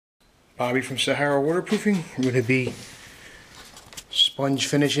Bobby from Sahara Waterproofing. I'm going to be sponge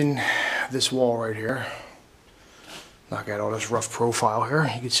finishing this wall right here. Knock out all this rough profile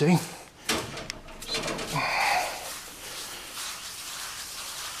here, you can see.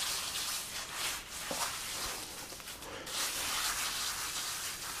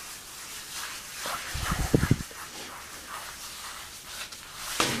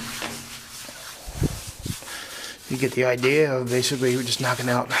 You get the idea of basically we're just knocking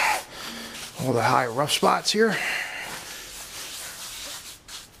out all the high rough spots here.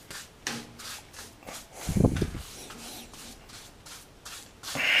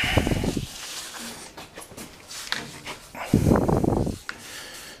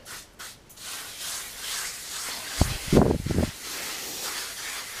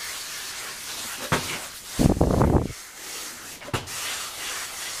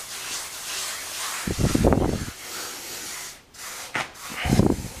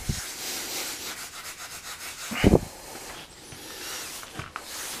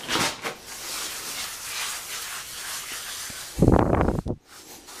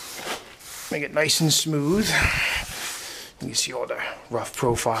 Make it nice and smooth. You can see all the rough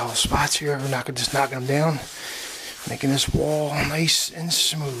profile spots here. We're not just knocking them down, making this wall nice and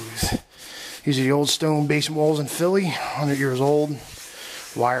smooth. These are the old stone basement walls in Philly, 100 years old.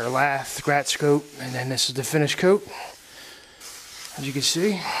 Wire lath, scratch coat, and then this is the finish coat. As you can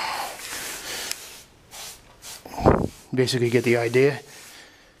see, basically get the idea.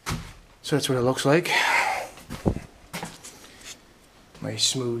 So that's what it looks like. Nice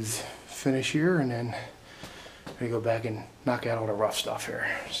smooth finish here, and then we go back and knock out all the rough stuff here.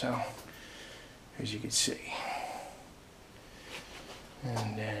 So as you can see,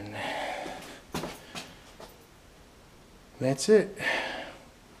 and then that's it.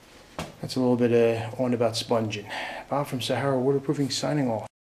 That's a little bit on about sponging. Bob from Sahara Waterproofing signing off.